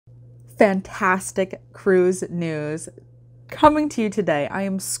fantastic cruise news coming to you today. I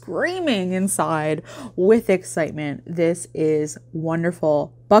am screaming inside with excitement. This is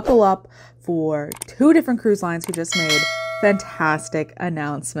wonderful. Buckle up for two different cruise lines who just made fantastic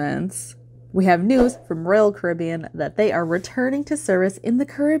announcements. We have news from Royal Caribbean that they are returning to service in the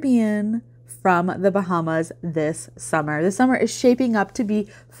Caribbean from the Bahamas this summer. This summer is shaping up to be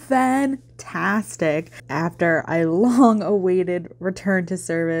fantastic. After a long-awaited return to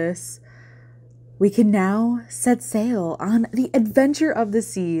service, we can now set sail on the Adventure of the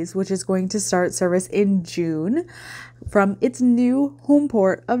Seas, which is going to start service in June from its new home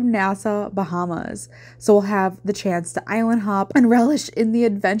port of Nassau, Bahamas. So we'll have the chance to island hop and relish in the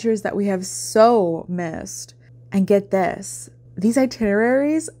adventures that we have so missed. And get this, these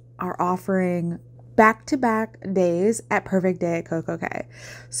itineraries are offering back-to-back days at Perfect Day at Coco Cay.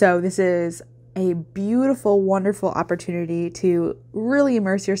 So this is a beautiful, wonderful opportunity to really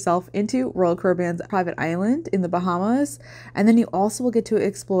immerse yourself into Royal Caribbean's private island in the Bahamas. And then you also will get to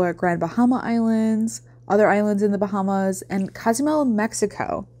explore Grand Bahama Islands, other islands in the Bahamas, and Cozumel,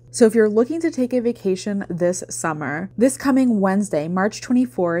 Mexico. So if you're looking to take a vacation this summer, this coming Wednesday, March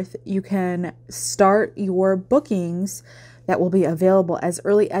 24th, you can start your bookings that will be available as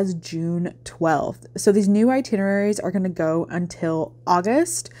early as June 12th. So these new itineraries are going to go until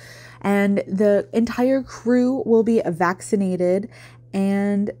August, and the entire crew will be vaccinated,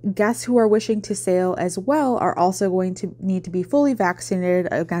 and guests who are wishing to sail as well are also going to need to be fully vaccinated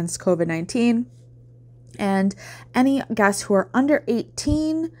against COVID-19. And any guests who are under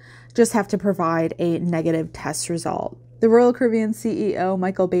 18 just have to provide a negative test result. The Royal Caribbean CEO,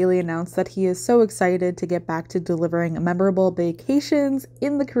 Michael Bailey, announced that he is so excited to get back to delivering memorable vacations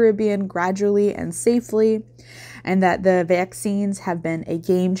in the Caribbean gradually and safely, and that the vaccines have been a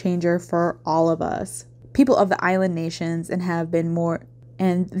game changer for all of us, people of the island nations, and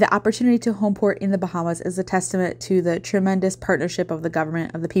the opportunity to home port in the Bahamas is a testament to the tremendous partnership of the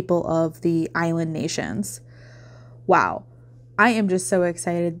government of the people of the island nations. Wow. I am just so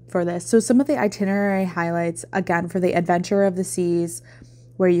excited for this. So some of the itinerary highlights, again, for the Adventure of the Seas,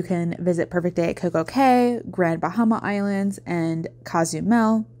 where you can visit Perfect Day at Coco Cay, Grand Bahama Islands, and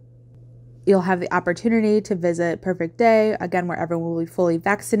Cozumel. You'll have the opportunity to visit Perfect Day, again, where everyone will be fully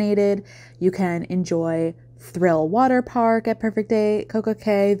vaccinated. You can enjoy Thrill Water Park at Perfect Day Coco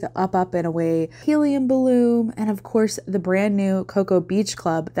Cay, the Up and Away Helium Balloon, and of course the brand new Coco Beach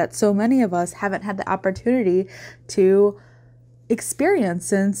Club that so many of us haven't had the opportunity to experience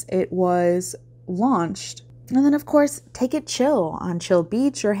since it was launched. And then of course, take it chill on Chill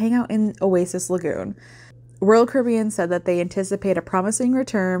Beach or hang out in Oasis Lagoon. Royal Caribbean said that they anticipate a promising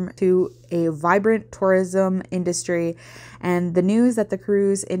return to a vibrant tourism industry, and the news that the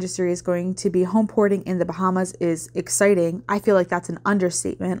cruise industry is going to be home porting in the Bahamas is exciting. I feel like that's an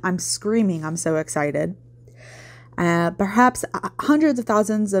understatement. I'm screaming. I'm so excited. Perhaps hundreds of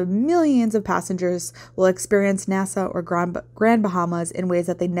thousands of millions of passengers will experience Nassau or Grand Bahamas in ways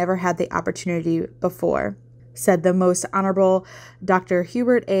that they never had the opportunity before, said the Most Honorable Dr.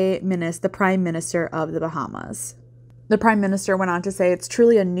 Hubert A. Minnis, the Prime Minister of the Bahamas. The Prime Minister went on to say, "It's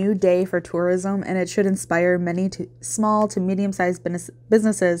truly a new day for tourism, and it should inspire many small to medium-sized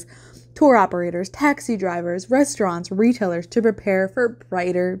businesses, tour operators, taxi drivers, restaurants, retailers to prepare for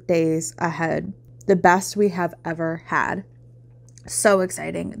brighter days ahead. The best we have ever had." So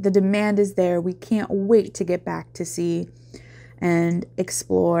exciting. The demand is there. We can't wait to get back to sea and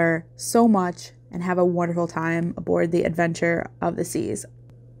explore so much and have a wonderful time aboard the Adventure of the Seas.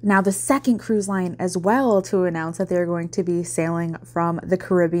 Now, the second cruise line as well to announce that they're going to be sailing from the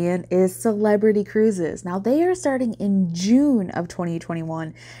Caribbean is Celebrity Cruises. Now, they are starting in June of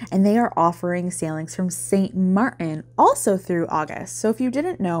 2021, and they are offering sailings from St. Maarten also through August. So if you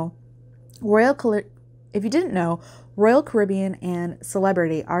didn't know, Royal Caribbean and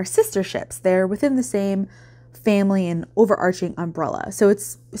Celebrity are sister ships. They're within the same family and overarching umbrella. So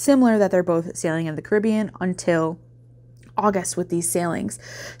it's similar that they're both sailing in the Caribbean until August with these sailings.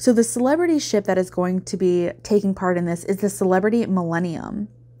 So the Celebrity ship that is going to be taking part in this is the Celebrity Millennium.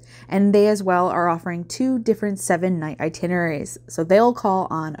 And they as well are offering two different 7-night itineraries. So they'll call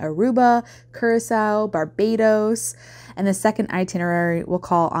on Aruba, Curacao, Barbados, and the second itinerary will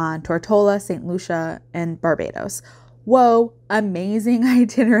call on Tortola, St. Lucia, and Barbados. Whoa, amazing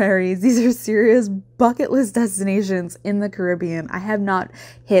itineraries. These are serious bucket list destinations in the Caribbean. I have not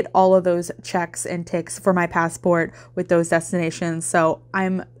hit all of those checks and ticks for my passport with those destinations, so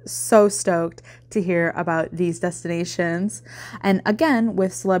I'm so stoked to hear about these destinations. And again,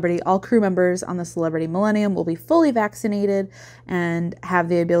 with Celebrity, all crew members on the Celebrity Millennium will be fully vaccinated and have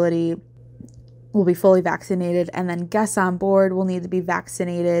the ability will be fully vaccinated, and then guests on board will need to be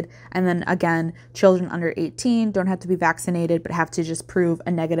vaccinated. And then again, children under 18 don't have to be vaccinated, but have to just prove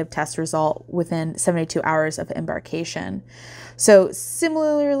a negative test result within 72 hours of embarkation. So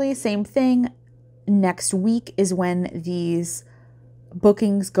similarly, same thing. Next week is when these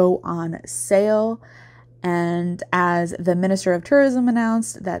bookings go on sale. And as the Minister of Tourism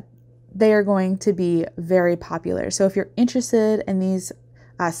announced, that they are going to be very popular. So if you're interested in these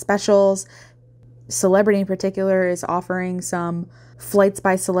specials, Celebrity in particular is offering some flights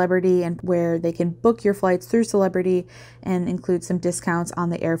by Celebrity, and where they can book your flights through Celebrity and include some discounts on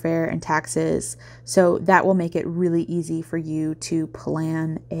the airfare and taxes. So that will make it really easy for you to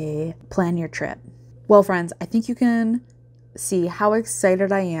plan your trip. Well, friends, I think you can see how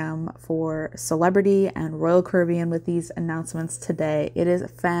excited I am for Celebrity and Royal Caribbean with these announcements today. It is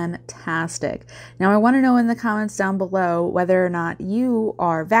fantastic. Now, I want to know in the comments down below whether or not you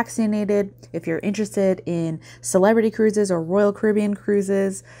are vaccinated, if you're interested in Celebrity cruises or Royal Caribbean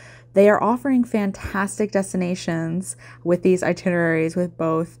cruises. They are offering fantastic destinations with these itineraries with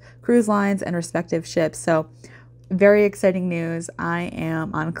both cruise lines and respective ships. So very exciting news. I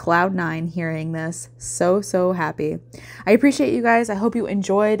am on cloud 9 hearing this. So happy. I appreciate you guys. I hope you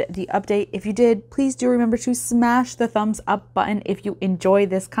enjoyed the update. If you did, please do remember to smash the thumbs up button if you enjoy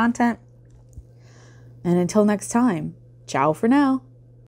this content. And until next time, ciao for now.